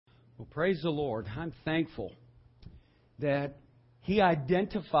Well, praise the Lord. I'm thankful that He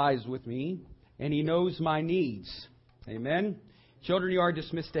identifies with me and He knows my needs. Amen. Children, you are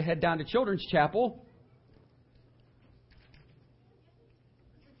dismissed to head down to Children's Chapel.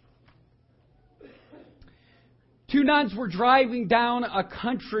 Two nuns were driving down a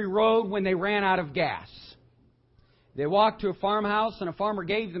country road when they ran out of gas. They walked to a farmhouse and a farmer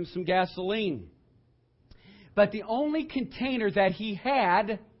gave them some gasoline. But the only container that he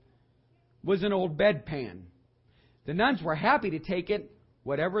had was an old bedpan. The nuns were happy to take it,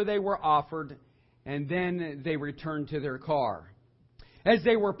 whatever they were offered, and then they returned to their car. As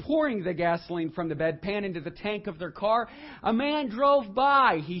they were pouring the gasoline from the bedpan into the tank of their car, a man drove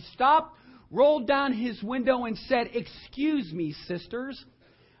by. He stopped, rolled down his window, and said, "Excuse me, sisters,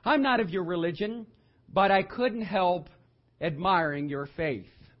 I'm not of your religion, but I couldn't help admiring your faith."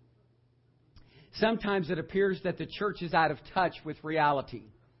 Sometimes it appears that the church is out of touch with reality.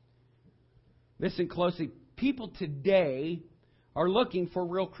 Listen closely. People today are looking for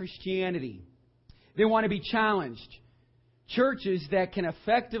real Christianity. They want to be challenged. Churches that can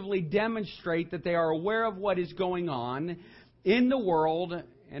effectively demonstrate that they are aware of what is going on in the world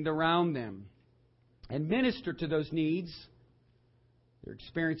and around them and minister to those needs. They're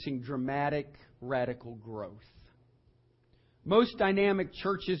experiencing dramatic, radical growth. Most dynamic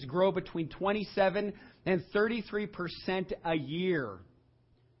churches grow between 27 and 33% a year.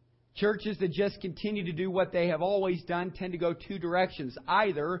 Churches that just continue to do what they have always done tend to go two directions.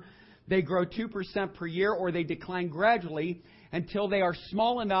 Either they grow 2% per year or they decline gradually until they are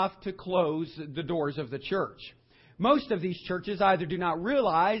small enough to close the doors of the church. Most of these churches either do not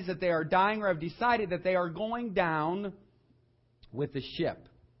realize that they are dying or have decided that they are going down with the ship.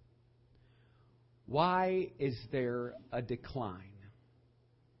 Why is there a decline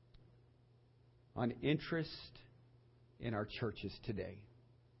on interest in our churches today?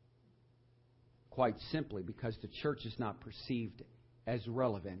 Quite simply because the church is not perceived as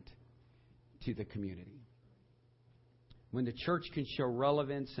relevant to the community. When the church can show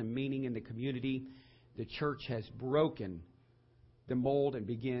relevance and meaning in the community, the church has broken the mold and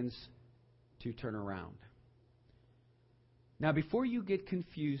begins to turn around. Now, before you get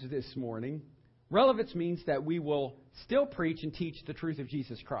confused this morning, relevance means that we will still preach and teach the truth of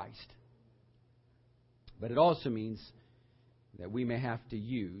Jesus Christ. But it also means that we may have to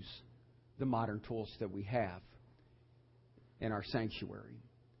use the modern tools that we have in our sanctuary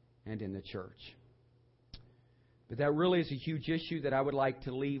and in the church. But that really is a huge issue that I would like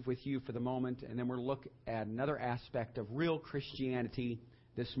to leave with you for the moment, and then we'll look at another aspect of real Christianity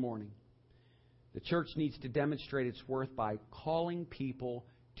this morning. The church needs to demonstrate its worth by calling people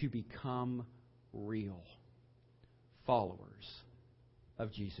to become real followers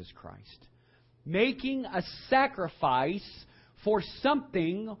of Jesus Christ. Making a sacrifice for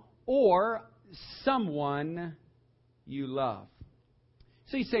something or someone you love.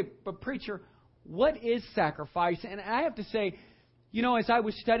 So you say, but preacher, what is sacrifice? And I have to say, as I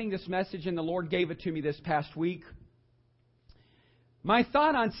was studying this message and the Lord gave it to me this past week, my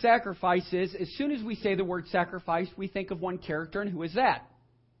thought on sacrifice is, as soon as we say the word sacrifice, we think of one character, and who is that?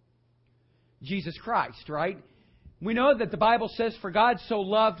 Jesus Christ, right? We know that the Bible says, "For God so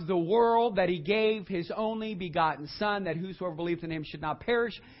loved the world that He gave His only begotten Son, that whosoever believes in Him should not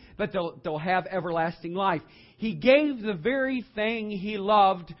perish, but they'll have everlasting life." He gave the very thing He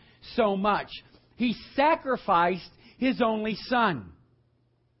loved so much. He sacrificed His only Son.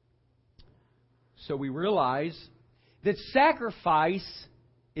 So we realize that sacrifice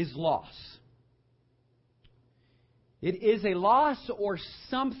is loss. It is a loss or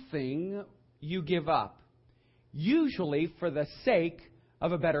something you give up, usually for the sake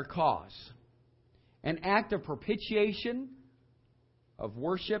of a better cause. An act of propitiation, of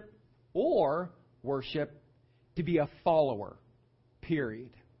worship, or worship to be a follower, period.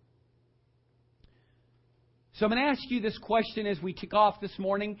 So I'm going to ask you this question as we kick off this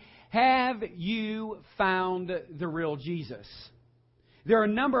morning. Have you found the real Jesus? There are a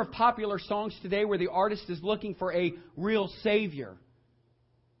number of popular songs today where the artist is looking for a real Savior.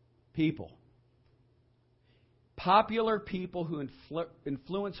 Popular people who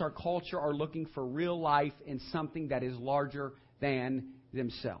influence our culture are looking for real life in something that is larger than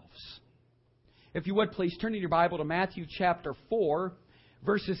themselves. If you would, please turn in your Bible to Matthew chapter 4,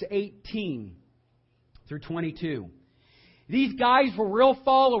 verses 18 through 22. These guys were real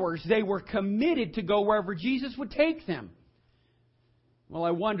followers. They were committed to go wherever Jesus would take them. Well,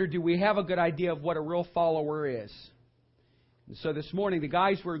 I wonder, do we have a good idea of what a real follower is? And so this morning, the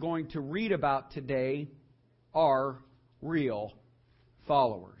guys we're going to read about today are real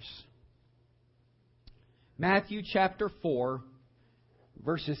followers. Matthew chapter 4,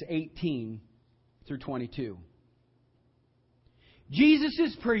 verses 18 through 22. Jesus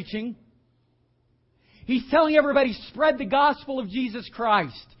is preaching. He's telling everybody, spread the gospel of Jesus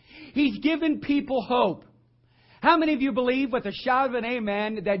Christ. He's given people hope. How many of you believe with a shout of an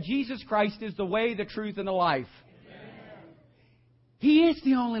amen that Jesus Christ is the way, the truth, and the life? Amen. He is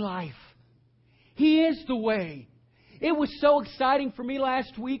the only life. He is the way. It was so exciting for me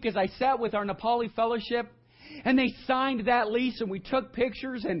last week as I sat with our Nepali fellowship and they signed that lease and we took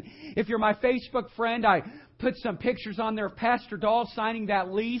pictures. And if you're my Facebook friend, I put some pictures on there of Pastor Dahl signing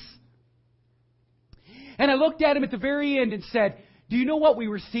that lease. And I looked at him at the very end and said, do you know what we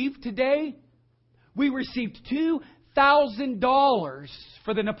received today? We received $2,000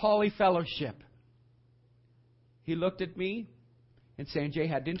 for the Nepali fellowship. He looked at me and Sanjay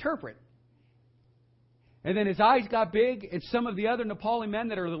had to interpret. And then his eyes got big, and some of the other Nepali men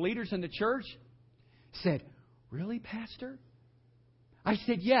that are the leaders in the church said, really, Pastor? I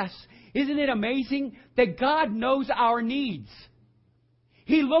said, yes. Isn't it amazing that God knows our needs?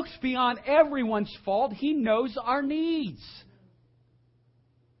 He looks beyond everyone's fault. He knows our needs.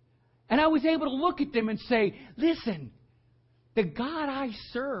 And I was able to look at them and say, listen, the God I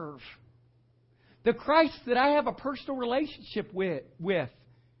serve, the Christ that I have a personal relationship with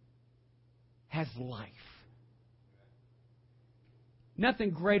has life.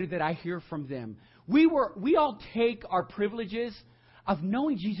 Nothing greater that I hear from them. We all take our privileges of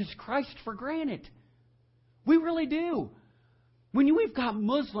knowing Jesus Christ for granted. We really do. When we've got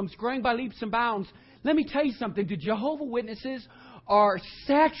Muslims growing by leaps and bounds, let me tell you something. The Jehovah's Witnesses are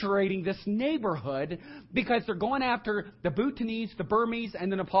saturating this neighborhood because they're going after the Bhutanese, the Burmese,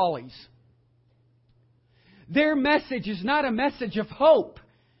 and the Nepalis. Their message is not a message of hope,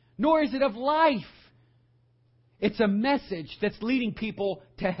 nor is it of life. It's a message that's leading people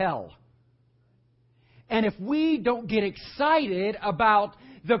to hell. And if we don't get excited about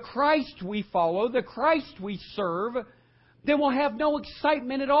the Christ we follow, the Christ we serve, then we'll have no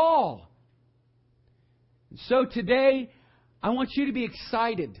excitement at all. So today, I want you to be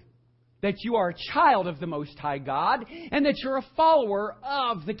excited that you are a child of the Most High God and that you're a follower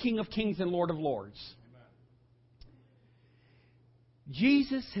of the King of Kings and Lord of Lords. Amen.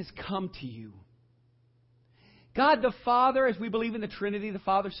 Jesus has come to you. God the Father, as we believe in the Trinity, the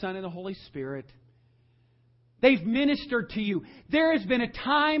Father, Son, and the Holy Spirit, they've ministered to you. There has been a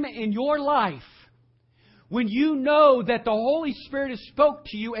time in your life when you know that the Holy Spirit has spoke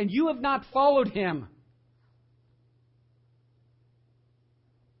to you and you have not followed Him.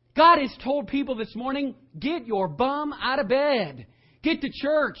 God has told people this morning, get your bum out of bed. Get to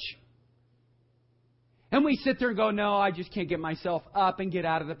church. And we sit there and go, no, I just can't get myself up and get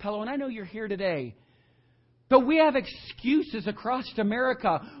out of the pillow. And I know you're here today. But we have excuses across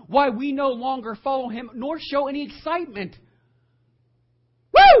America why we no longer follow Him nor show any excitement.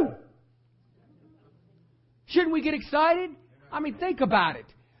 Woo! Shouldn't we get excited? I mean, think about it.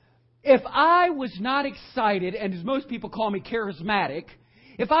 If I was not excited, and as most people call me charismatic,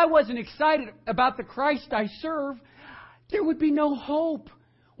 if I wasn't excited about the Christ I serve, there would be no hope.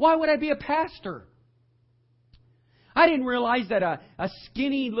 Why would I be a pastor? I didn't realize that a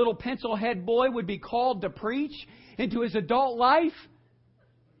skinny little pencil head boy would be called to preach into his adult life,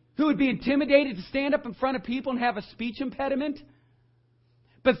 who would be intimidated to stand up in front of people and have a speech impediment.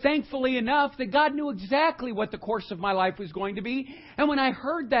 But thankfully enough that God knew exactly what the course of my life was going to be. And when I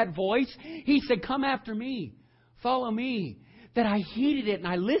heard that voice, He said, come after me, follow me. That I heeded it and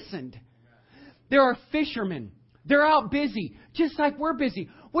I listened. There are fishermen. They're out busy, just like we're busy.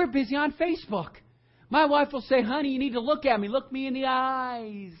 We're busy on Facebook. My wife will say, honey, you need to look at me. Look me in the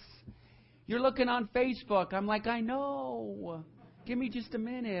eyes. You're looking on Facebook. I'm like, I know. Give me just a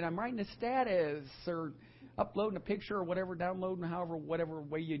minute. I'm writing a status or uploading a picture or whatever, downloading, however, whatever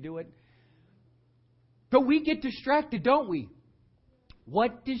way you do it. But we get distracted, don't we?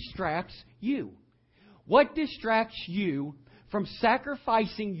 What distracts you? What distracts you from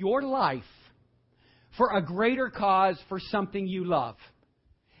sacrificing your life for a greater cause, for something you love?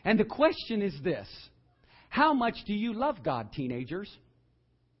 And the question is this: how much do you love God, teenagers?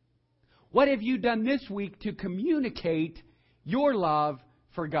 What have you done this week to communicate your love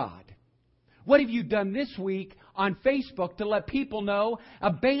for God? What have you done this week on Facebook to let people know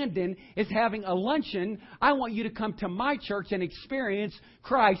Abandon is having a luncheon? I want you to come to my church and experience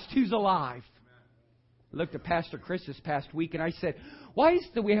Christ who's alive. I looked at Pastor Chris this past week and I said, why is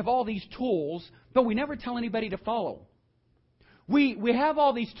it that we have all these tools, but we never tell anybody to follow? We have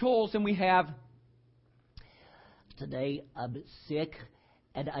all these tools and we have, today I'm sick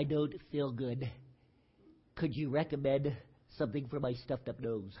and I don't feel good. Could you recommend something for my stuffed up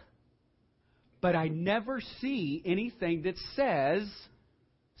nose? But I never see anything that says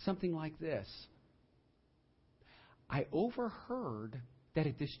something like this. I overheard that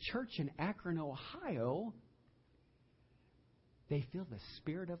at this church in Akron, Ohio, they feel the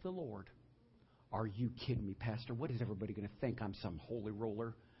Spirit of the Lord. Are you kidding me, Pastor? What is everybody going to think? I'm some holy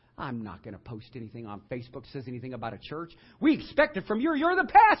roller. I'm not going to post anything on Facebook that says anything about a church. We expect it from you. You're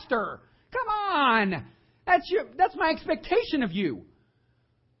the pastor. Come on. That's my expectation of you.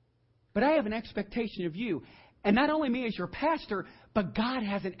 But I have an expectation of you. And not only me as your pastor, but God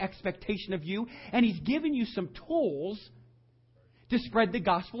has an expectation of you. And He's given you some tools to spread the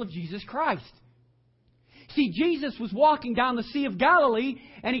gospel of Jesus Christ. See, Jesus was walking down the Sea of Galilee,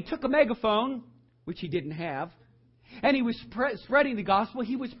 and He took a megaphone, which He didn't have, and He was spreading the gospel.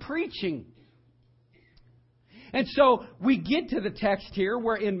 He was preaching. And so we get to the text here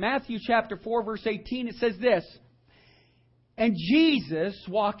where in Matthew chapter 4, verse 18, it says this. And Jesus,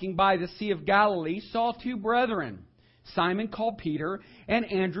 walking by the Sea of Galilee, saw two brethren, Simon called Peter, and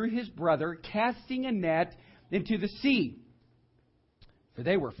Andrew his brother, casting a net into the sea, for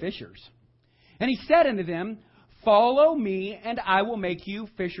they were fishers. And He said unto them, Follow me, and I will make you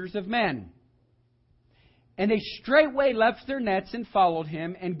fishers of men. And they straightway left their nets and followed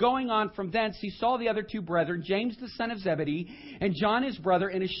Him. And going on from thence, He saw the other two brethren, James the son of Zebedee, and John his brother,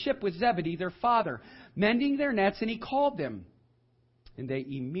 in a ship with Zebedee their father, mending their nets, and He called them. And they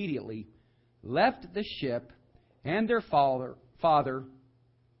immediately left the ship and their father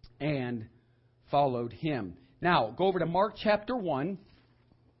and followed Him. Now, go over to Mark chapter 1.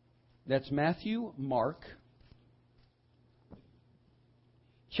 That's Matthew, Mark.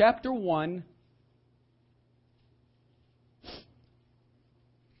 Chapter 1.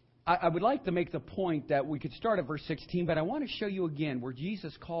 I would like to make the point that we could start at verse 16, but I want to show you again where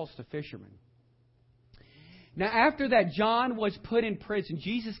Jesus calls to fishermen. Now, after that John was put in prison,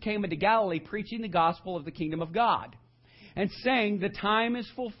 Jesus came into Galilee preaching the gospel of the kingdom of God and saying, The time is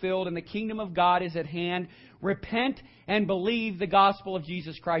fulfilled and the kingdom of God is at hand. Repent and believe the gospel of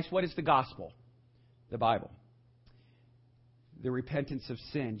Jesus Christ. What is the gospel? The Bible. The repentance of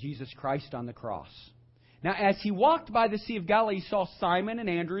sin. Jesus Christ on the cross. Now, as He walked by the Sea of Galilee, He saw Simon and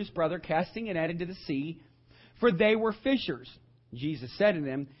Andrew his brother casting a net into the sea, for they were fishers. Jesus said to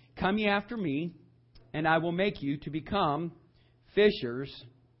them, Come ye after me, and I will make you to become fishers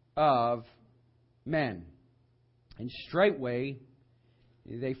of men. And straightway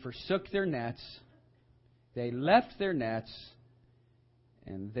they forsook their nets, they left their nets,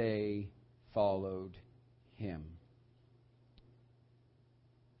 and they followed Him.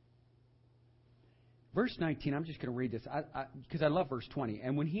 Verse 19, I'm just going to read this because I love verse 20.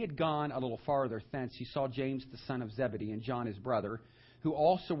 And when He had gone a little farther thence, He saw James the son of Zebedee and John his brother, who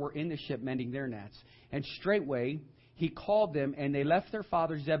also were in the ship mending their nets. And straightway He called them, and they left their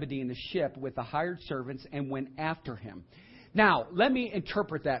father Zebedee in the ship with the hired servants and went after Him. Now, let me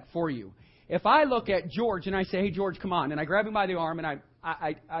interpret that for you. If I look at George and I say, Hey, George, come on. And I grab him by the arm and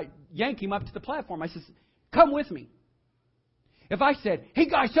I yank him up to the platform. I says, Come with me. If I said, Hey,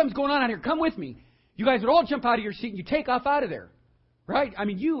 guys, something's going on out here. Come with me. You guys would all jump out of your seat and you take off out of there. Right? I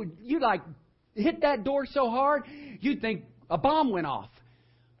mean, you like hit that door so hard, you'd think a bomb went off.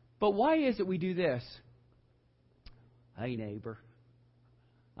 But why is it we do this? Hey, neighbor,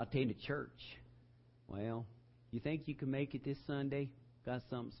 I'll take you to church. Well, you think you can make it this Sunday? Got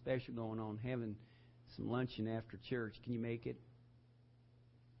something special going on, having some luncheon after church. Can you make it?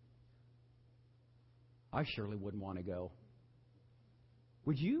 I surely wouldn't want to go.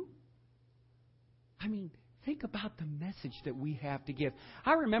 Would you? I mean, think about the message that we have to give.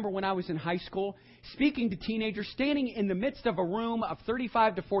 I remember when I was in high school, speaking to teenagers, standing in the midst of a room of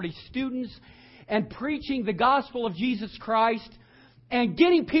 35 to 40 students and preaching the gospel of Jesus Christ and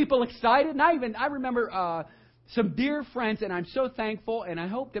getting people excited. And I remember some dear friends, and I'm so thankful, and I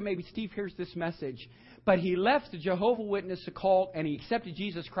hope that maybe Steve hears this message, but he left the Jehovah's Witness cult and he accepted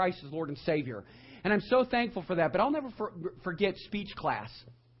Jesus Christ as Lord and Savior. And I'm so thankful for that. But I'll never forget speech class.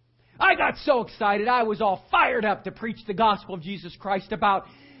 I got so excited. I was all fired up to preach the gospel of Jesus Christ about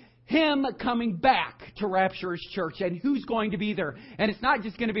Him coming back to rapture His church and who's going to be there. And it's not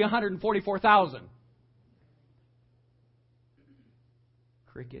just going to be 144,000.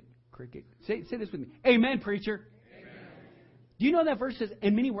 Cricket. Say this with me. Amen, preacher. Amen. Do you know that verse says,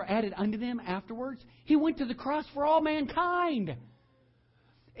 and many were added unto them afterwards? He went to the cross for all mankind.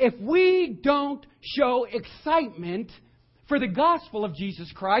 If we don't show excitement for the gospel of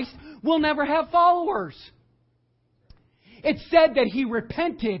Jesus Christ, we'll never have followers. It said that He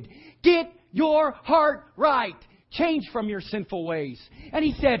repented. Get your heart right. Change from your sinful ways. And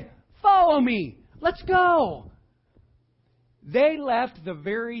He said, follow me. Let's go. They left the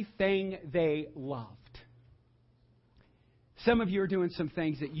very thing they loved. Some of you are doing some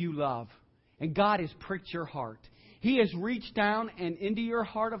things that you love, and God has pricked your heart. He has reached down and into your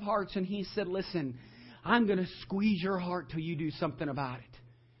heart of hearts, and He said, listen, I'm going to squeeze your heart till you do something about it.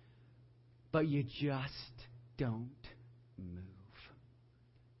 But you just don't move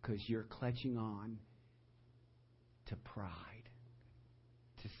because you're clutching on to pride,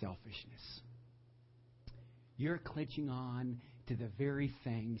 to selfishness. You're clutching on to the very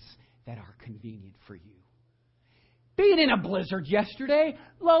things that are convenient for you. Being in a blizzard yesterday,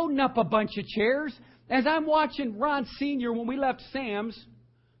 loading up a bunch of chairs, as I'm watching Ron Sr. when we left Sam's,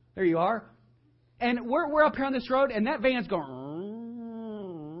 there you are, and we're up here on this road, and that van's going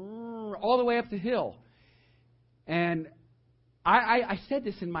all the way up the hill. And I said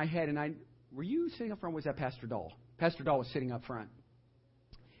this in my head, and were you sitting up front, or was that Pastor Dahl? Pastor Dahl was sitting up front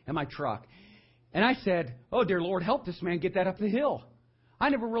in my truck. And I said, oh, dear Lord, help this man get that up the hill. I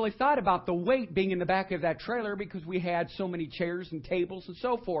never really thought about the weight being in the back of that trailer because we had so many chairs and tables and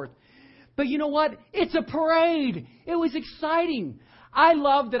so forth. But you know what? It's a parade. It was exciting. I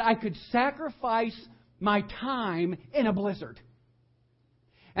love that I could sacrifice my time in a blizzard.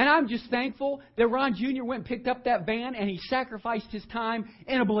 And I'm just thankful that Ron Jr. went and picked up that van and he sacrificed his time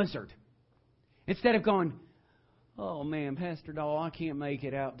in a blizzard. Instead of going, oh man, Pastor Dahl, I can't make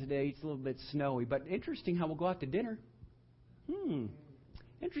it out today. It's a little bit snowy. But interesting how we'll go out to dinner.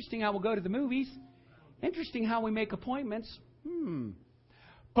 Interesting how we'll go to the movies. Interesting how we make appointments.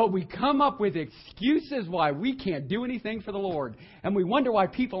 But we come up with excuses why we can't do anything for the Lord. And we wonder why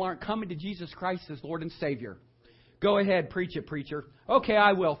people aren't coming to Jesus Christ as Lord and Savior. Go ahead, preach it, preacher. Okay,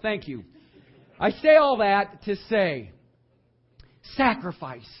 I will. Thank you. I say all that to say,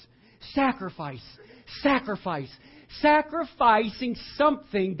 sacrifice, sacrifice, sacrifice. Sacrificing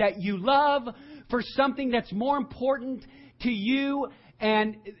something that you love for something that's more important to you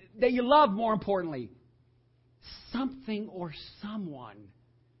and that you love more importantly. Something or someone.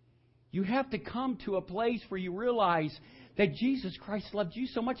 You have to come to a place where you realize that Jesus Christ loved you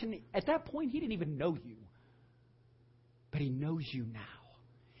so much. And at that point, He didn't even know you. But He knows you now.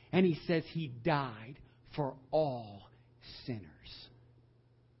 And He says He died for all sinners.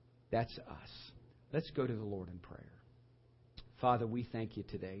 That's us. Let's go to the Lord in prayer. Father, we thank You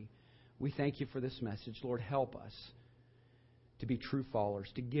today. We thank You for this message. Lord, help us to be true followers,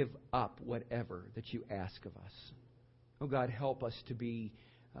 to give up whatever that You ask of us. Oh God, help us to be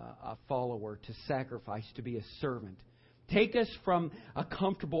a follower, to sacrifice, to be a servant. Take us from a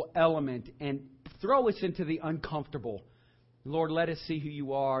comfortable element and throw us into the uncomfortable. Lord, let us see who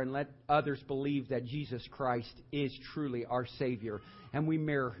You are and let others believe that Jesus Christ is truly our Savior and we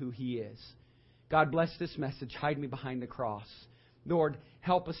mirror who He is. God, bless this message. Hide me behind the cross. Lord,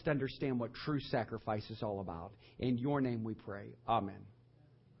 help us to understand what true sacrifice is all about. In Your name we pray. Amen.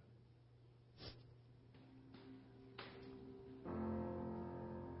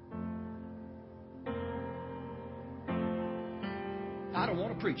 I don't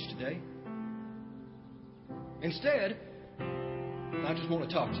want to preach today. Instead, I just want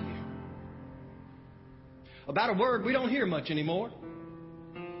to talk to you about a word we don't hear much anymore.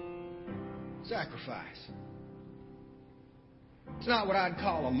 Sacrifice. It's not what I'd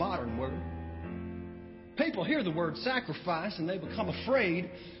call a modern word. People hear the word sacrifice and they become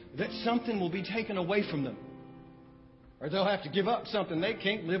afraid that something will be taken away from them, or they'll have to give up something they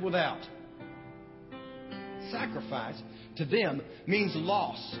can't live without. Sacrifice to them means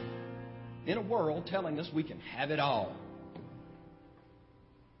loss in a world telling us we can have it all.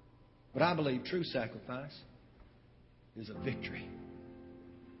 But I believe true sacrifice is a victory,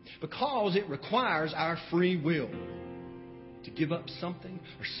 because it requires our free will to give up something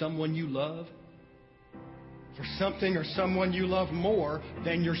or someone you love for something or someone you love more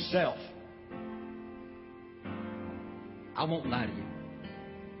than yourself. I won't lie to you.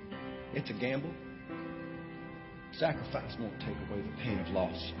 It's a gamble. Sacrifice won't take away the pain of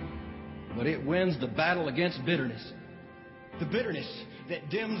loss, but it wins the battle against bitterness. The bitterness that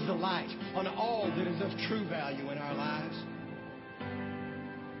dims the light on all that is of true value in our lives.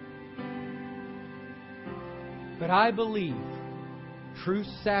 But I believe true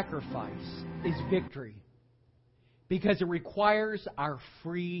sacrifice is victory, because it requires our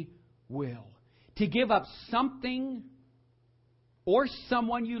free will to give up something or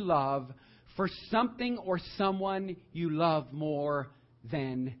someone you love for something or someone you love more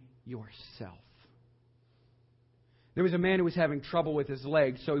than yourself. There was a man who was having trouble with his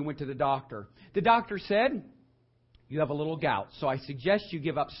leg, so he went to the doctor. The doctor said, "You have a little gout, so I suggest you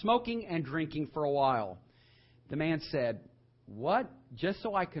give up smoking and drinking for a while." The man said, "What? Just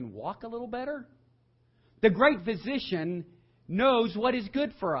so I can walk a little better?" The great physician knows what is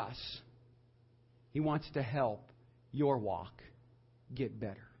good for us. He wants to help your walk get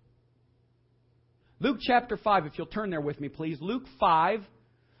better. Luke chapter 5, if you'll turn there with me, please. Luke 5.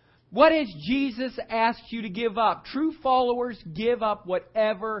 What has Jesus asked you to give up? True followers give up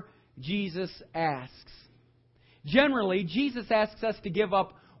whatever Jesus asks. Generally, Jesus asks us to give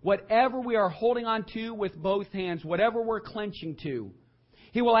up whatever we are holding on to with both hands, whatever we're clenching to.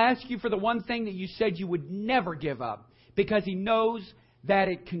 He will ask you for the one thing that you said you would never give up, because He knows that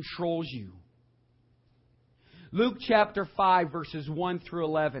it controls you. Luke chapter 5, verses 1 through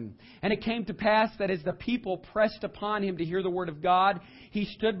 11. And it came to pass that as the people pressed upon Him to hear the word of God, He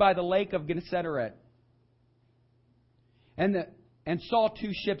stood by the lake of Gennesaret and saw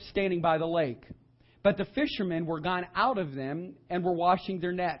two ships standing by the lake. But the fishermen were gone out of them and were washing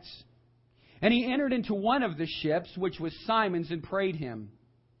their nets. And He entered into one of the ships, which was Simon's, and prayed him.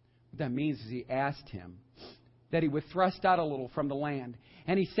 What that means is He asked him that he would thrust out a little from the land.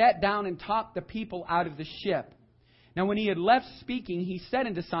 And He sat down and taught the people out of the ship. Now when He had left speaking, He said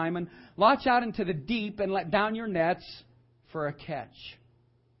unto Simon, Launch out into the deep and let down your nets for a catch.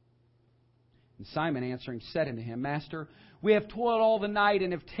 And Simon answering said unto Him, Master, we have toiled all the night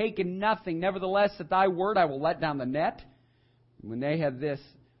and have taken nothing. Nevertheless, at Thy word I will let down the net. And when they had this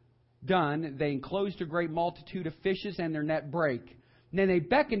done, they enclosed a great multitude of fishes, and their net brake. And then they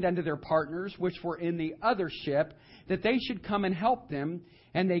beckoned unto their partners, which were in the other ship, that they should come and help them.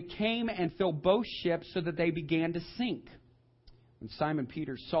 And they came and filled both ships, so that they began to sink. When Simon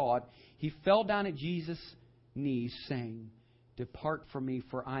Peter saw it, he fell down at Jesus' knees, saying, Depart from me,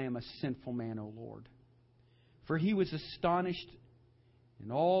 for I am a sinful man, O Lord. For he was astonished,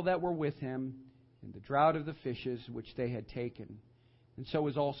 and all that were with him, in the draught of the fishes which they had taken. And so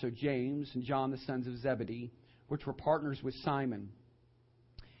was also James and John, the sons of Zebedee, which were partners with Simon.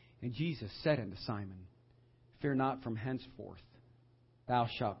 And Jesus said unto Simon, Fear not, from henceforth thou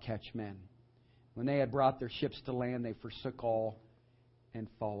shalt catch men. When they had brought their ships to land, they forsook all and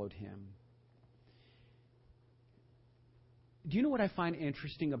followed Him. Do you know what I find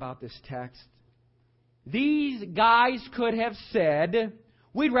interesting about this text? These guys could have said,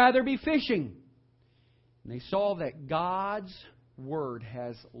 we'd rather be fishing. And they saw that God's Word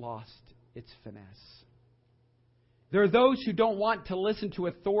has lost its finesse. There are those who don't want to listen to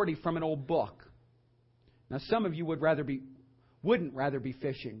authority from an old book. Now, some of you wouldn't rather be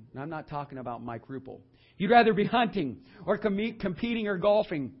fishing. And I'm not talking about Mike Ruppel. You'd rather be hunting or competing or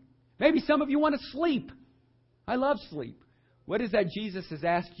golfing. Maybe some of you want to sleep. I love sleep. What is that Jesus has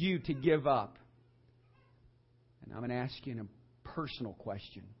asked you to give up? And I'm going to ask you a personal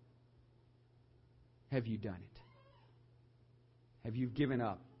question. Have you done it? Have you given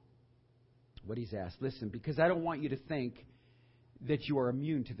up what He's asked? Listen, because I don't want you to think that you are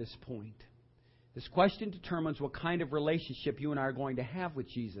immune to this point. This question determines what kind of relationship you and I are going to have with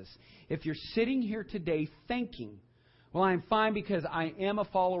Jesus. If you're sitting here today thinking, well, I'm fine because I am a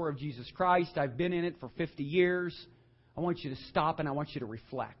follower of Jesus Christ, I've been in it for 50 years, I want you to stop and I want you to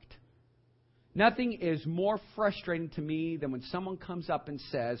reflect. Nothing is more frustrating to me than when someone comes up and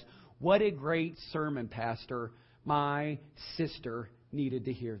says, What a great sermon, Pastor. My sister needed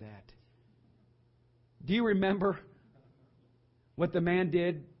to hear that. Do you remember what the man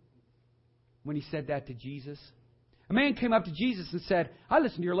did when he said that to Jesus? A man came up to Jesus and said, I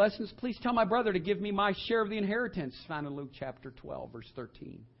listened to your lessons. Please tell my brother to give me my share of the inheritance. Found in Luke chapter 12, verse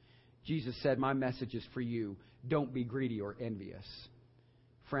 13. Jesus said, My message is for you. Don't be greedy or envious.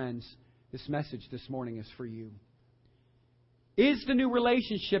 Friends, this message this morning is for you. Is the new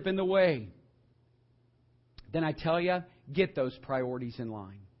relationship in the way? Then I tell you, get those priorities in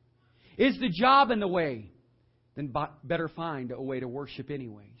line. Is the job in the way? Then better find a way to worship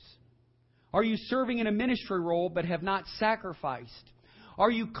anyways. Are you serving in a ministry role but have not sacrificed?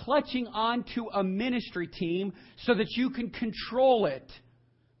 Are you clutching onto a ministry team so that you can control it?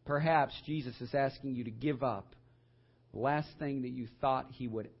 Perhaps Jesus is asking you to give up the last thing that you thought He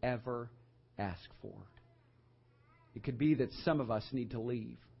would ever ask for. It could be that some of us need to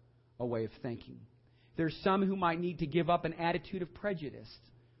leave a way of thinking. There's some who might need to give up an attitude of prejudice.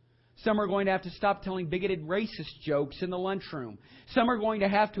 Some are going to have to stop telling bigoted racist jokes in the lunchroom. Some are going to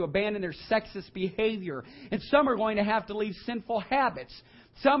have to abandon their sexist behavior. And some are going to have to leave sinful habits.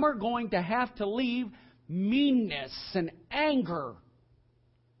 Some are going to have to leave meanness and anger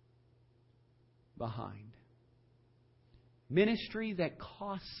behind. Ministry that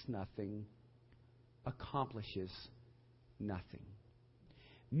costs nothing accomplishes nothing.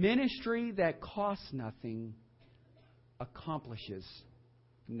 Ministry that costs nothing accomplishes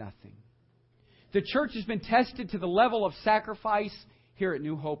nothing. The church has been tested to the level of sacrifice here at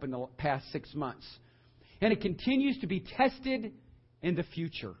New Hope in the past 6 months. And it continues to be tested in the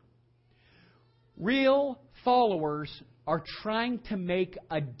future. Real followers are trying to make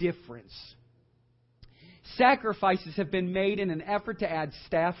a difference. Sacrifices have been made in an effort to add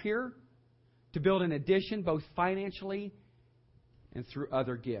staff here, to build an addition both financially and through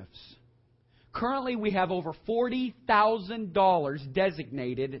other gifts. Currently, we have over $40,000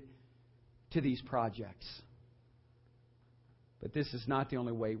 designated to these projects. But this is not the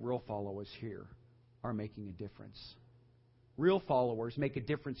only way real followers here are making a difference. Real followers make a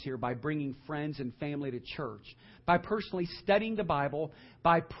difference here by bringing friends and family to church, by personally studying the Bible,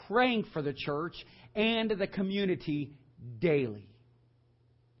 by praying for the church and the community daily,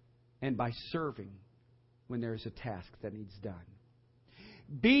 and by serving when there is a task that needs done.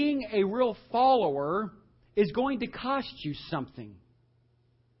 Being a real follower is going to cost you something.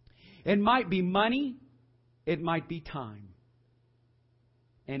 It might be money, it might be time,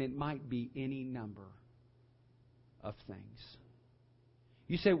 and it might be any number of things.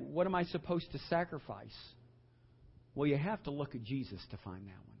 You say, what am I supposed to sacrifice? Well, you have to look at Jesus to find that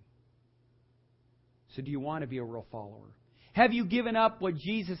one. So do you want to be a real follower? Have you given up what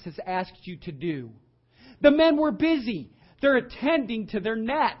Jesus has asked you to do? The men were busy. They're attending to their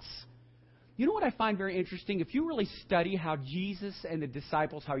nets. You know what I find very interesting? If you really study how Jesus and the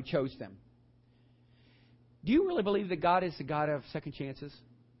disciples, how He chose them. Do you really believe that God is the God of second chances?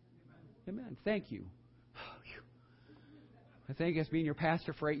 Amen. Thank you. I think as being your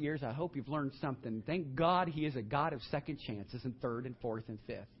pastor for 8 years, I hope you've learned something. Thank God He is a God of second chances and third and fourth and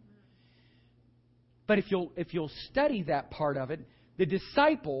fifth. But if you'll study that part of it, the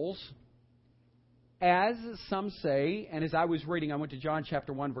disciples, as some say, and as I was reading, I went to John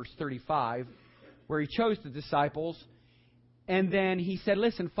chapter 1, verse 35, where He chose the disciples, and then He said,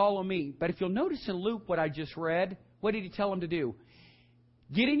 listen, follow me. But if you'll notice in Luke what I just read, what did He tell them to do?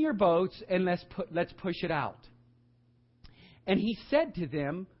 Get in your boats and let's push it out. And He said to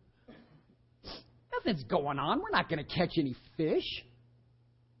them, nothing's going on. We're not going to catch any fish.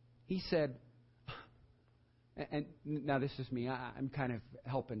 He said, and now this is me. I'm kind of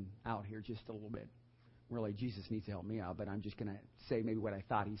helping out here just a little bit. Really, Jesus needs to help me out, but I'm just going to say maybe what I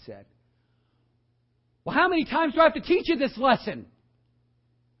thought He said. Well, how many times do I have to teach you this lesson?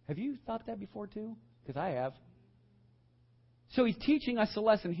 Have you thought that before too? Because I have. So He's teaching us a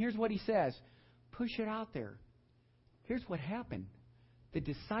lesson. Here's what He says. Push it out there. Here's what happened. The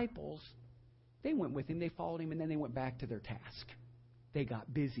disciples, they went with Him, they followed Him, and then they went back to their task. They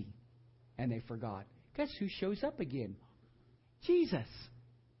got busy, and they forgot. Guess who shows up again? Jesus.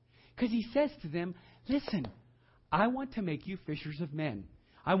 Because He says to them, listen, I want to make you fishers of men.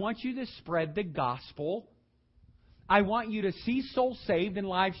 I want you to spread the gospel. I want you to see souls saved and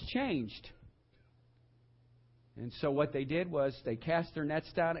lives changed. And so what they did was they cast their nets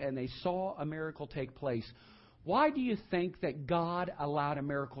down and they saw a miracle take place. Why do you think that God allowed a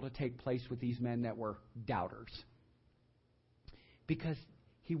miracle to take place with these men that were doubters? Because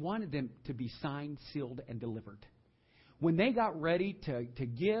He wanted them to be signed, sealed, and delivered. When they got ready to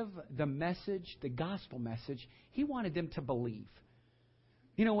give the message, the gospel message, He wanted them to believe.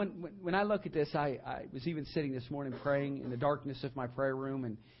 You know, when I look at this, I was even sitting this morning praying in the darkness of my prayer room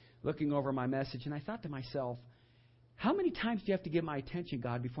and looking over my message, and I thought to myself, how many times do you have to give my attention,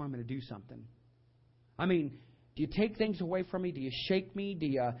 God, before I'm going to do something? I mean, do you take things away from me? Do you shake me? Do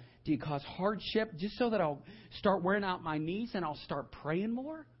you cause hardship just so that I'll start wearing out my knees and I'll start praying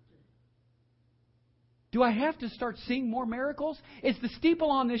more? Do I have to start seeing more miracles? Is the steeple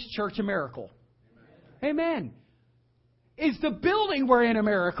on this church a miracle? Amen. Is the building we're in a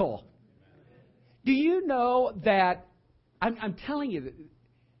miracle? Do you know that, I'm telling you, that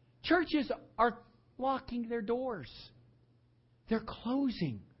churches are locking their doors. They're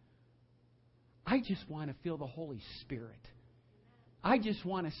closing. I just want to feel the Holy Spirit. I just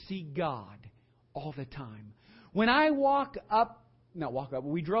want to see God all the time. When I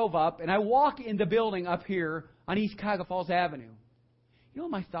we drove up, and I walk in the building up here on East Cuyahoga Falls Avenue. You know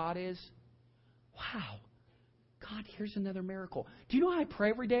what my thought is? Wow, God, here's another miracle. Do you know how I pray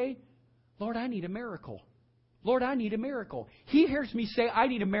every day? Lord, I need a miracle. Lord, I need a miracle. He hears me say, I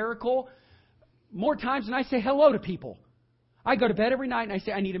need a miracle more times than I say hello to people. I go to bed every night and I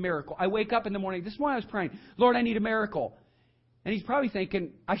say, I need a miracle. I wake up in the morning. This morning I was praying, Lord, I need a miracle. And He's probably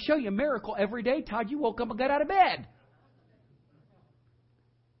thinking, I show you a miracle every day, Todd. You woke up and got out of bed.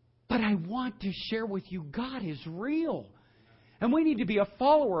 But I want to share with you, God is real. And we need to be a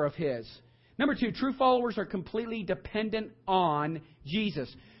follower of His. Number 2, true followers are completely dependent on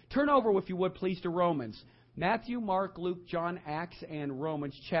Jesus. Turn over, if you would, please, to Romans. Matthew, Mark, Luke, John, Acts, and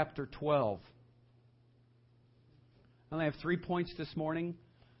Romans chapter 12. I only have 3 points this morning,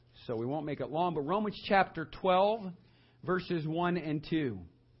 so we won't make it long. But Romans chapter 12, verses 1 and 2.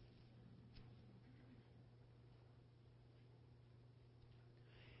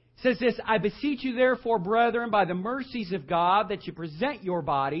 says this, I beseech you therefore, brethren, by the mercies of God, that you present your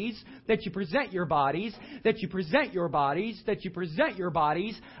bodies, that you present your bodies, that you present your bodies, that you present your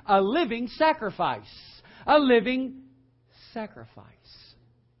bodies a living sacrifice. A living sacrifice.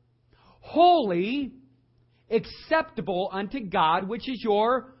 Holy, acceptable unto God, which is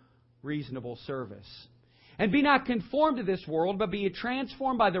your reasonable service. And be not conformed to this world, but be ye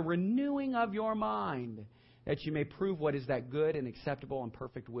transformed by the renewing of your mind, that you may prove what is that good and acceptable and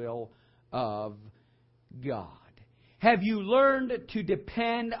perfect will of God. Have you learned to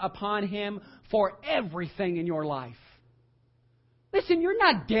depend upon Him for everything in your life? Listen, you're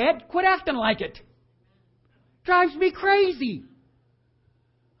not dead. Quit acting like it. Drives me crazy.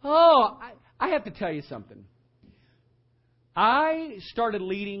 Oh, I have to tell you something. I started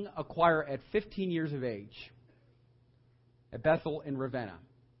leading a choir at 15 years of age at Bethel in Ravenna.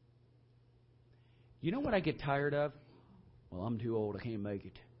 You know what I get tired of? Well, I'm too old. I can't make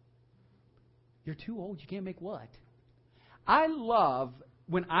it. You're too old. You can't make what? I love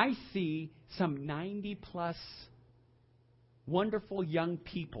when I see some 90-plus wonderful young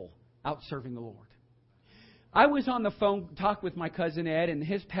people out serving the Lord. I was on the phone, talked with my cousin Ed, and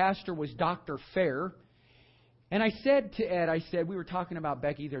his pastor was Dr. Fair. And I said to Ed, we were talking about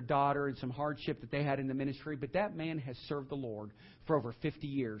Becky, their daughter, and some hardship that they had in the ministry, but that man has served the Lord for over 50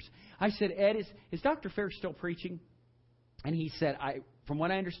 years. I said, Ed, is Dr. Fair still preaching? And he said, from what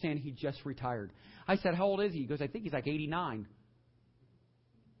I understand, he just retired. I said, how old is he? He goes, I think he's like 89.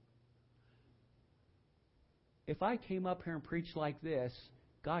 If I came up here and preached like this,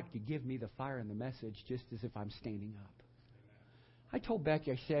 God could give me the fire and the message just as if I'm standing up. I told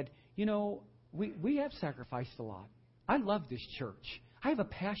Becky, I said, you know, we have sacrificed a lot. I love this church. I have a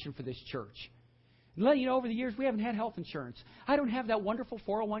passion for this church. You know, over the years, we haven't had health insurance. I don't have that wonderful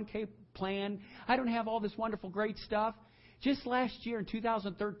 401k plan. I don't have all this wonderful, great stuff. Just last year in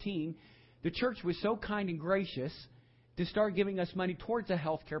 2013, the church was so kind and gracious to start giving us money towards a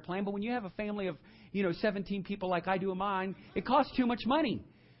health care plan. But when you have a family of, 17 people like I do in mine, it costs too much money.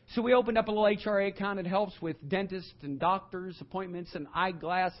 So we opened up a little HRA account that helps with dentists and doctors' appointments and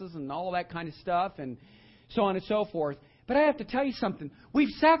eyeglasses and all that kind of stuff and so on and so forth. But I have to tell you something. We've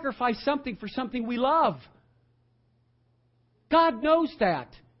sacrificed something for something we love. God knows that.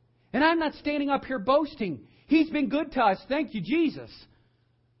 And I'm not standing up here boasting. He's been good to us. Thank you, Jesus.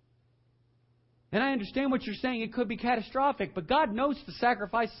 And I understand what you're saying. It could be catastrophic. But God knows the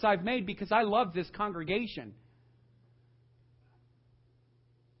sacrifices I've made because I love this congregation.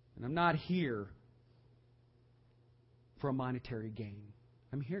 And I'm not here for a monetary gain.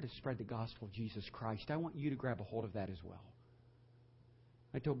 I'm here to spread the gospel of Jesus Christ. I want you to grab a hold of that as well.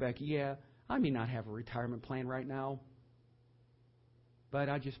 I told Becky, I may not have a retirement plan right now, but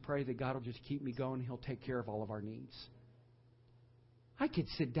I just pray that God will just keep me going. He'll take care of all of our needs. I could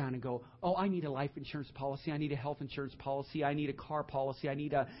sit down and go, I need a life insurance policy. I need a health insurance policy. I need a car policy. I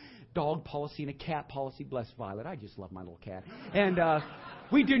need a dog policy and a cat policy. Bless Violet. I just love my little cat. And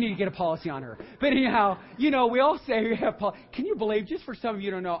we do need to get a policy on her. But anyhow, we all say we have policy. Can you believe, just for some of you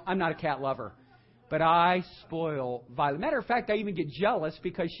who don't know, I'm not a cat lover. But I spoil Violet. Matter of fact, I even get jealous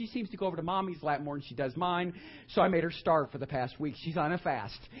because she seems to go over to Mommy's lap more than she does mine. So I made her starve for the past week. She's on a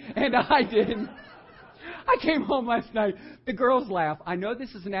fast. And I didn't. I came home last night. The girls laugh. I know this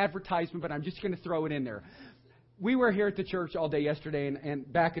is an advertisement, but I'm just going to throw it in there. We were here at the church all day yesterday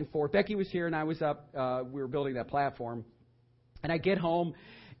and back and forth. Becky was here and I was up. We were building that platform. And I get home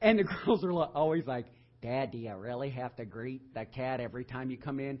and the girls are always like, Dad, do you really have to greet the cat every time you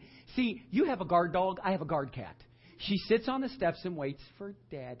come in? See, you have a guard dog. I have a guard cat. She sits on the steps and waits for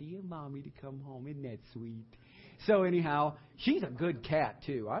Daddy and Mommy to come home. Isn't that sweet? So anyhow, she's a good cat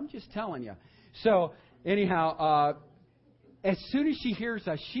too. I'm just telling you. So anyhow, as soon as she hears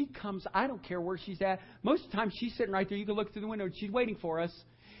us, she comes. I don't care where she's at. Most of the time, she's sitting right there. You can look through the window. She's waiting for us.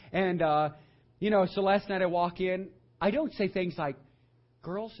 And, so last night I walk in. I don't say things like,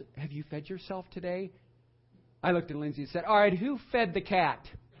 girls, have you fed yourself today? I looked at Lindsay and said, all right, who fed the cat?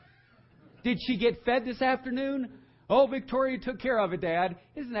 Did she get fed this afternoon? Oh, Victoria took care of it, Dad.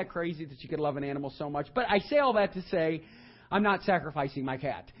 Isn't that crazy that you could love an animal so much? But I say all that to say I'm not sacrificing my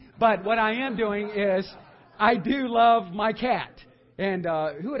cat. But what I am doing is I do love my cat. And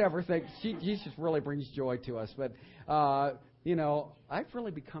who would ever think she just really brings joy to us. But, I've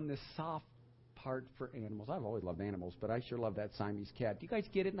really become this soft part for animals. I've always loved animals, but I sure love that Siamese cat. Do you guys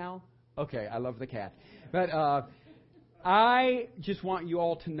get it now? Okay, I love the cat. But I just want you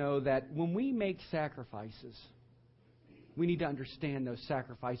all to know that when we make sacrifices, we need to understand those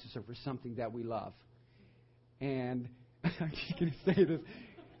sacrifices are for something that we love. And I'm just going to say this.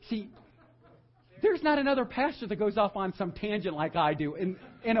 See, There's not another pastor that goes off on some tangent like I do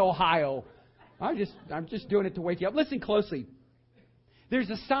in Ohio. I'm just doing it to wake you up. Listen closely. There's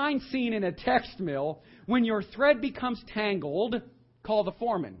a sign seen in a text mill. When your thread becomes tangled, call the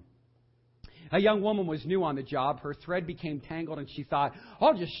foreman. A young woman was new on the job. Her thread became tangled and she thought,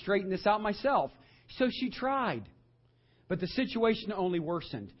 I'll just straighten this out myself. So she tried. But the situation only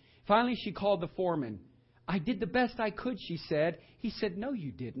worsened. Finally, she called the foreman. I did the best I could, she said. He said, no,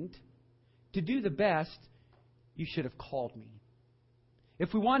 you didn't. To do the best, you should have called me.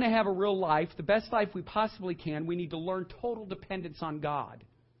 If we want to have a real life, the best life we possibly can, we need to learn total dependence on God.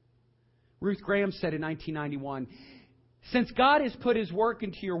 Ruth Graham said in 1991, since God has put His work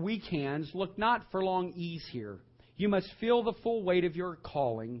into your weak hands, look not for long ease here. You must feel the full weight of your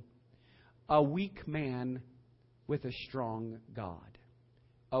calling, a weak man with a strong God.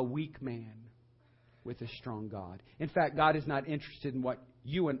 A weak man with a strong God. In fact, God is not interested in what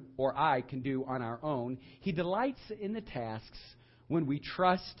you or I can do on our own. He delights in the tasks when we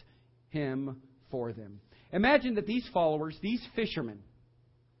trust Him for them. Imagine that these followers, these fishermen,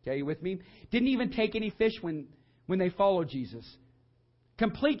 okay, you with me? Didn't even take any fish when they followed Jesus.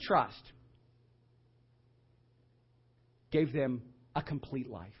 Complete trust gave them a complete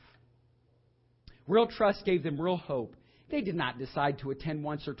life. Real trust gave them real hope. They did not decide to attend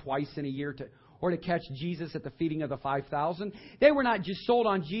once or twice in a year to catch Jesus at the feeding of the 5,000. They were not just sold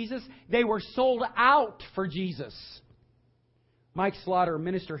on Jesus. They were sold out for Jesus. Mike Slaughter, a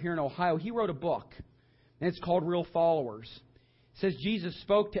minister here in Ohio, he wrote a book, and it's called Real Followers. It says Jesus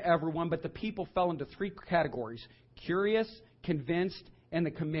spoke to everyone, but the people fell into three categories: curious, convinced, and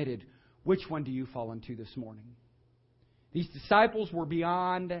the committed. Which one do you fall into this morning? These disciples were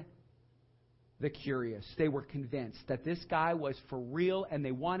beyond the curious. They were convinced that this guy was for real, and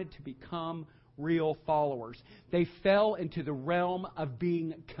they wanted to become real followers. They fell into the realm of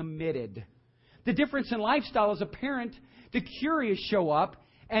being committed. The difference in lifestyle is apparent. The curious show up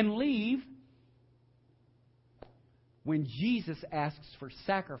and leave when Jesus asks for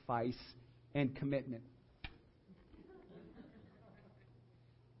sacrifice and commitment.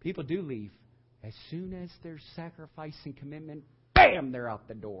 People do leave. As soon as there's sacrifice and commitment, bam, they're out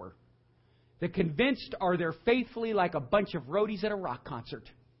the door. The convinced are there faithfully like a bunch of roadies at a rock concert.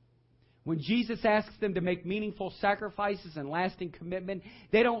 When Jesus asks them to make meaningful sacrifices and lasting commitment,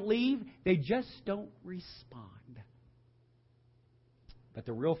 they don't leave, they just don't respond. But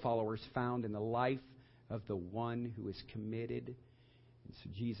the real followers found in the life of the one who is committed. And so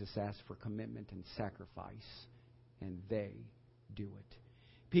Jesus asks for commitment and sacrifice, and they do it.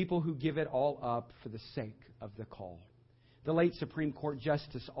 People who give it all up for the sake of the call. The late Supreme Court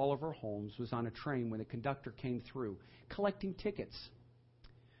Justice Oliver Holmes was on a train when the conductor came through collecting tickets.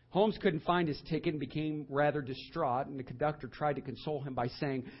 Holmes couldn't find his ticket and became rather distraught, and the conductor tried to console him by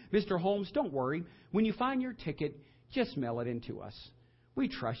saying, Mr. Holmes, don't worry. When you find your ticket, just mail it in to us. We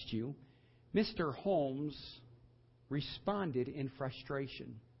trust you. Mr. Holmes responded in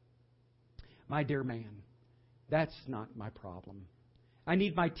frustration. My dear man, that's not my problem. I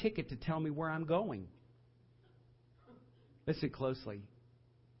need my ticket to tell me where I'm going. Listen closely.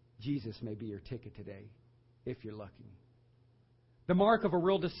 Jesus may be your ticket today, if you're lucky. The mark of a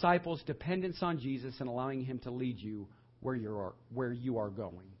real disciple is dependence on Jesus and allowing Him to lead you where you are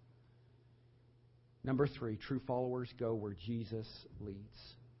going. Number 3, true followers go where Jesus leads.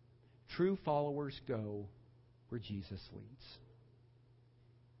 True followers go where Jesus leads.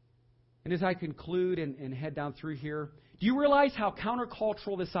 And as I conclude and head down through here, do you realize how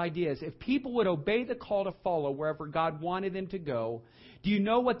countercultural this idea is? If people would obey the call to follow wherever God wanted them to go, do you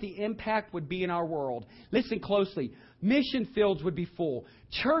know what the impact would be in our world? Listen closely. Mission fields would be full.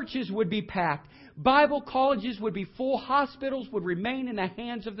 Churches would be packed. Bible colleges would be full. Hospitals would remain in the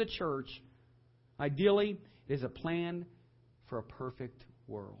hands of the church. Ideally, it is a plan for a perfect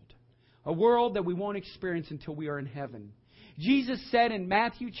world. A world that we won't experience until we are in heaven. Jesus said in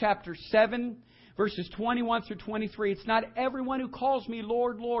Matthew chapter 7, verses 21 through 23, it's not everyone who calls me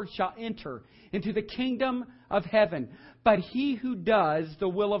Lord, Lord shall enter into the kingdom of heaven, but he who does the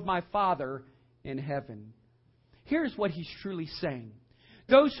will of my Father in heaven. Here's what He's truly saying.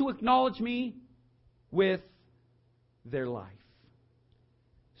 Those who acknowledge me with their life.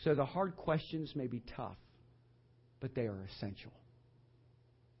 So the hard questions may be tough, but they are essential.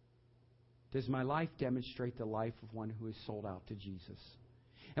 Does my life demonstrate the life of one who is sold out to Jesus?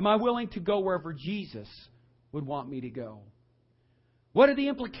 Am I willing to go wherever Jesus would want me to go? What are the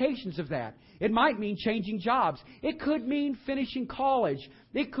implications of that? It might mean changing jobs. It could mean finishing college.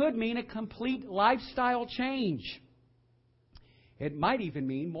 It could mean a complete lifestyle change. It might even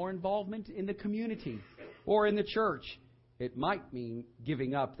mean more involvement in the community or in the church. It might mean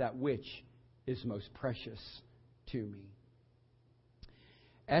giving up that which is most precious to me.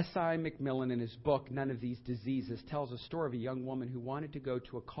 S.I. McMillan, in his book, None of These Diseases, tells a story of a young woman who wanted to go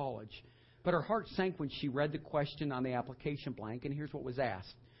to a college, but her heart sank when she read the question on the application blank, and here's what was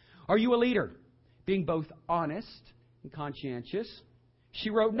asked. Are you a leader? Being both honest and conscientious, she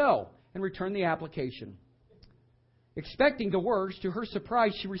wrote no and returned the application. Expecting the words, to her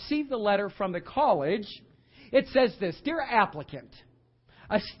surprise, she received a letter from the college. It says this, Dear applicant,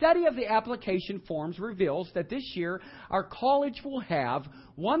 a study of the application forms reveals that this year our college will have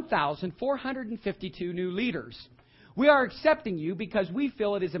 1,452 new leaders. We are accepting you because we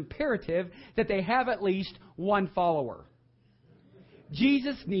feel it is imperative that they have at least one follower.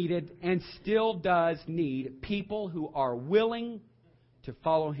 Jesus needed and still does need people who are willing to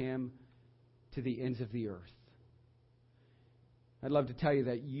follow Him to the ends of the earth. I'd love to tell you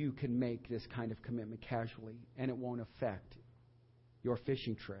that you can make this kind of commitment casually, and it won't affect your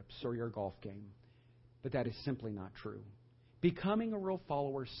fishing trips or your golf game. But that is simply not true. Becoming a real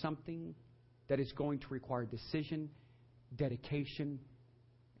follower is something that is going to require decision, dedication,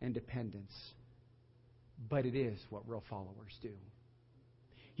 and dependence. But it is what real followers do.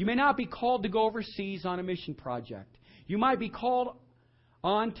 You may not be called to go overseas on a mission project. You might be called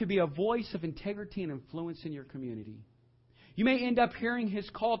on to be a voice of integrity and influence in your community. You may end up hearing His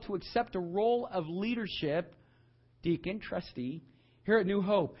call to accept a role of leadership, deacon, trustee, here at New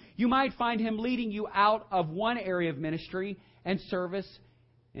Hope. You might find Him leading you out of one area of ministry and service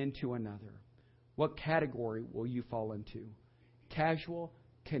into another. What category will you fall into? Casual,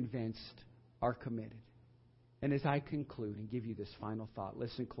 convinced, or committed? And as I conclude and give you this final thought,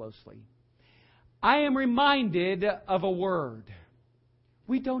 listen closely. I am reminded of a word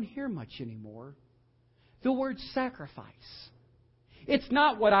we don't hear much anymore. The word sacrifice. It's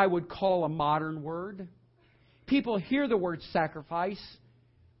not what I would call a modern word. People hear the word sacrifice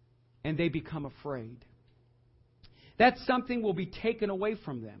and they become afraid. That something will be taken away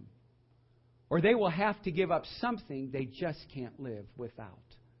from them, or they will have to give up something they just can't live without.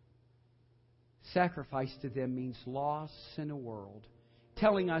 Sacrifice to them means loss in a world,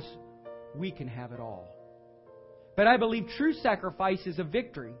 telling us we can have it all. But I believe true sacrifice is a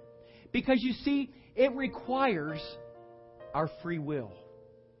victory, because you see, it requires our free will.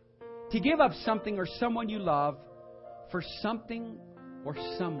 To give up something or someone you love for something or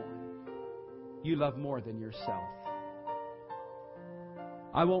someone you love more than yourself.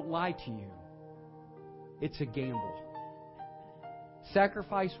 I won't lie to you. It's a gamble.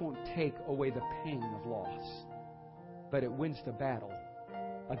 Sacrifice won't take away the pain of loss, but it wins the battle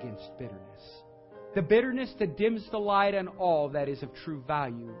against bitterness. The bitterness that dims the light on all that is of true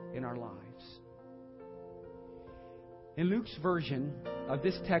value in our lives. In Luke's version of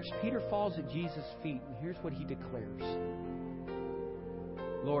this text, Peter falls at Jesus' feet, and here's what he declares.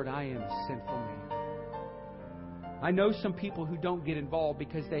 Lord, I am a sinful man. I know some people who don't get involved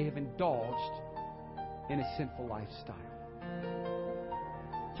because they have indulged in a sinful lifestyle.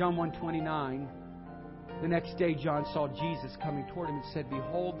 John 1:29, the next day John saw Jesus coming toward him and said,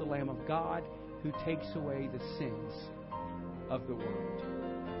 Behold the Lamb of God who takes away the sins of the world.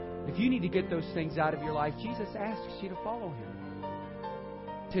 If you need to get those things out of your life, Jesus asks you to follow Him,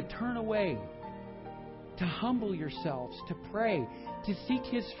 to turn away, to humble yourselves, to pray, to seek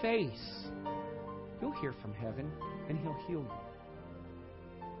His face. You'll hear from heaven and He'll heal you.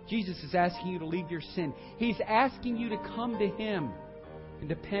 Jesus is asking you to leave your sin. He's asking you to come to Him and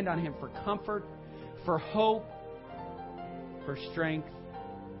depend on Him for comfort, for hope, for strength,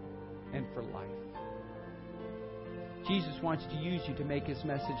 and for life. Jesus wants to use you to make His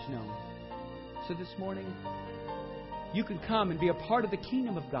message known. So this morning, you can come and be a part of the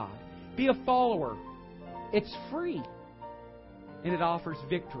kingdom of God. Be a follower. It's free, and it offers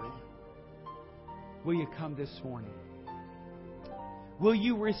victory. Will you come this morning? Will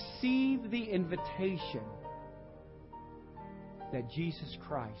you receive the invitation that Jesus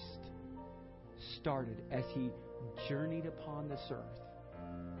Christ started as He journeyed upon this earth,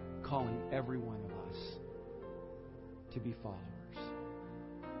 calling every one of us to be followers?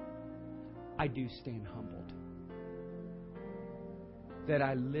 I do stand humbled that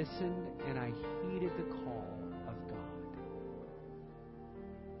I listened and I heeded the call of God.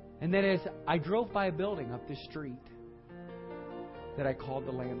 And that as I drove by a building up this street, that I called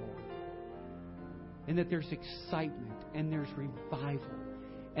the landlord. And that there's excitement and there's revival.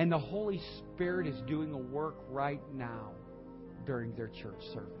 And the Holy Spirit is doing a work right now during their church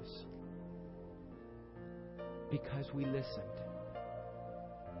service. Because we listened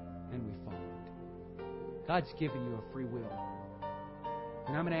and we followed. God's given you a free will.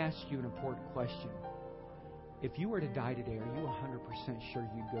 And I'm going to ask you an important question. If you were to die today, are you 100% sure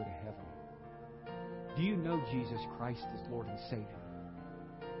you'd go to heaven? Do you know Jesus Christ as Lord and Savior?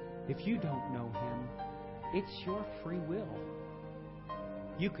 If you don't know Him, it's your free will.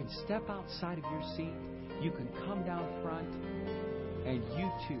 You can step outside of your seat. You can come down front. And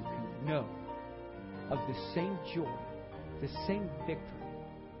you too can know of the same joy, the same victory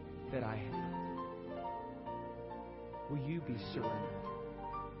that I have. Will you be surrendered?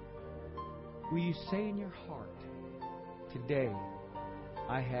 Will you say in your heart, today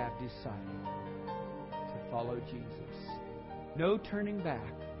I have decided to follow Jesus. No turning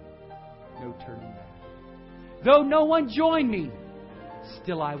back. No turning back. Though no one join me,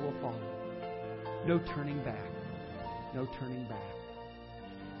 still I will follow. No turning back. No turning back.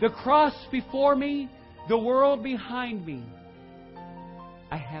 The cross before me, the world behind me.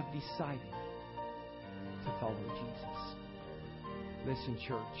 I have decided to follow Jesus. Listen,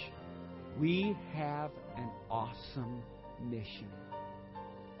 church, we have an awesome mission.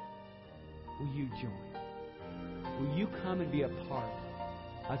 Will you join? Will you come and be a part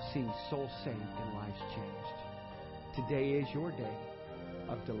of seeing souls saved and lives changed? Today is your day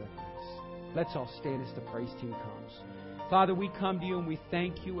of deliverance. Let's all stand as the praise team comes. Father, we come to you and we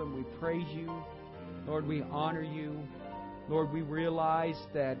thank you and we praise you. Lord, we honor you. Lord, we realize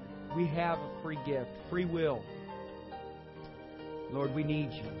that we have a free gift, free will. Lord, we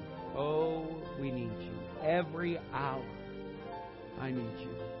need you. Oh, we need you. Every hour, I need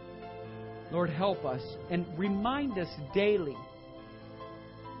you. Lord, help us and remind us daily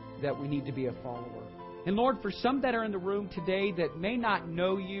that we need to be a follower. And Lord, for some that are in the room today that may not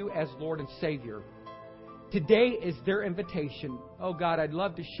know you as Lord and Savior, today is their invitation. Oh God, I'd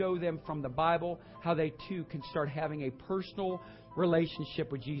love to show them from the Bible how they too can start having a personal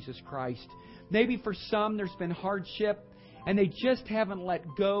relationship with Jesus Christ. Maybe for some there's been hardship and they just haven't let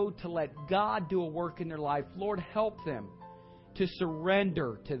go to let God do a work in their life. Lord, help them to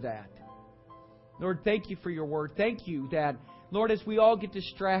surrender to that. Lord, thank you for your word. Thank you that, Lord, as we all get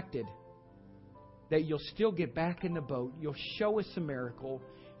distracted, that you'll still get back in the boat. You'll show us a miracle.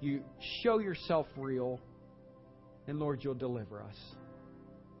 You show yourself real. And Lord, you'll deliver us.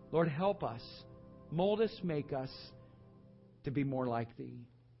 Lord, help us. Mold us, make us to be more like Thee.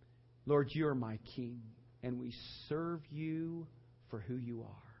 Lord, you're my King, and we serve you for who you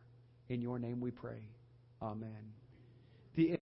are. In your name we pray. Amen. The